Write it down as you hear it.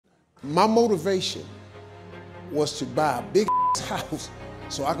My motivation was to buy a big house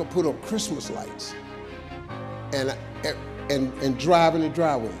so I could put up Christmas lights and drive in the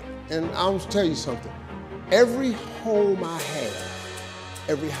driveway. And I'll tell you something, every home I have,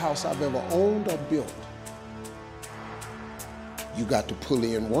 every house I've ever owned or built, you got to pull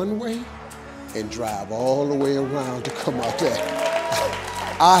in one way and drive all the way around to come out there.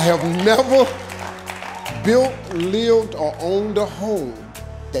 I have never built, lived, or owned a home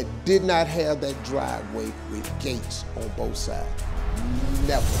that did not have that driveway with gates on both sides.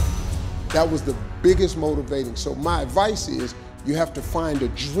 Never. That was the biggest motivating. So my advice is you have to find a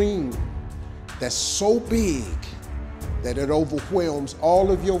dream that's so big that it overwhelms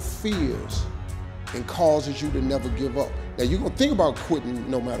all of your fears and causes you to never give up. Now you're gonna think about quitting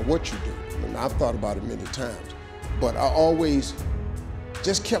no matter what you do. And I've thought about it many times, but I always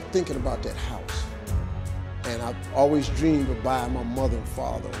just kept thinking about that house. And I've always dreamed of buying my mother and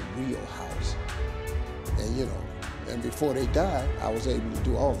father a real house. And you know, and before they died, I was able to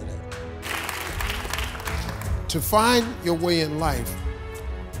do all of that. To find your way in life,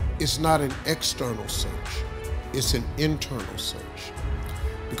 it's not an external search, it's an internal search.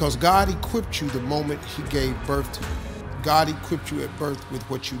 Because God equipped you the moment He gave birth to you. God equipped you at birth with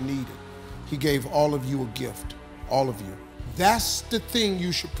what you needed. He gave all of you a gift, all of you. That's the thing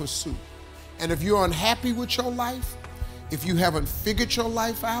you should pursue. And if you're unhappy with your life, if you haven't figured your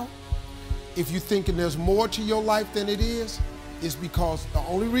life out, if you're thinking there's more to your life than it is, it's because the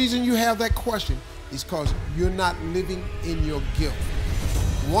only reason you have that question is because you're not living in your gift.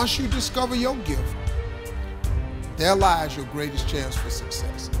 Once you discover your gift, there lies your greatest chance for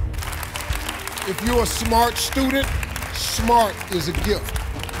success. If you're a smart student, smart is a gift.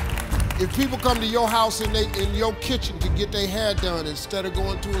 If people come to your house and in your kitchen to get their hair done instead of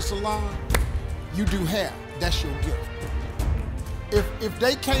going to a salon, you do hair, that's your gift. If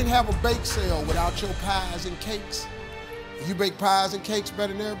they can't have a bake sale without your pies and cakes, you bake pies and cakes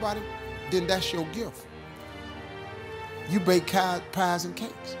better than everybody, then that's your gift. You bake pies and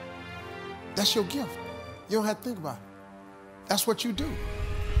cakes. That's your gift. You don't have to think about it. That's what you do.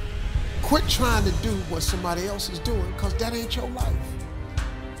 Quit trying to do what somebody else is doing, because that ain't your life.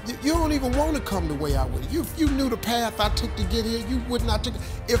 You don't even want to come the way I would. If you knew the path I took to get here, you would not take it.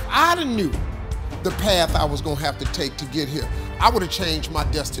 If I'd have knew the path I was going to have to take to get here, I would have changed my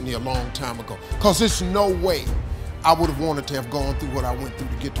destiny a long time ago, because there's no way I would have wanted to have gone through what I went through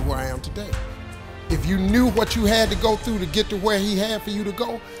to get to where I am today. If you knew what you had to go through to get to where He had for you to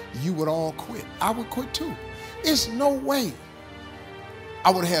go, you would all quit. I would quit too. It's no way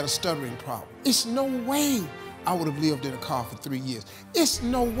I would have had a stuttering problem. It's no way I would have lived in a car for 3 years. It's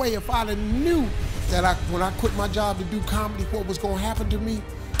no way if I'd have knew that when I quit my job to do comedy, what was going to happen to me,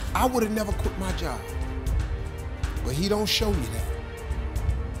 I would have never quit my job. But He don't show you that.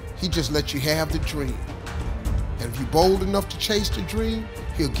 He just lets you have the dream. And if you're bold enough to chase the dream,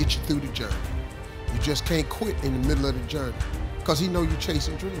 He'll get you through the journey. You just can't quit in the middle of the journey, because He know you're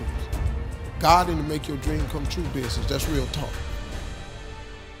chasing dreams. God in the make your dream come true business, that's real talk.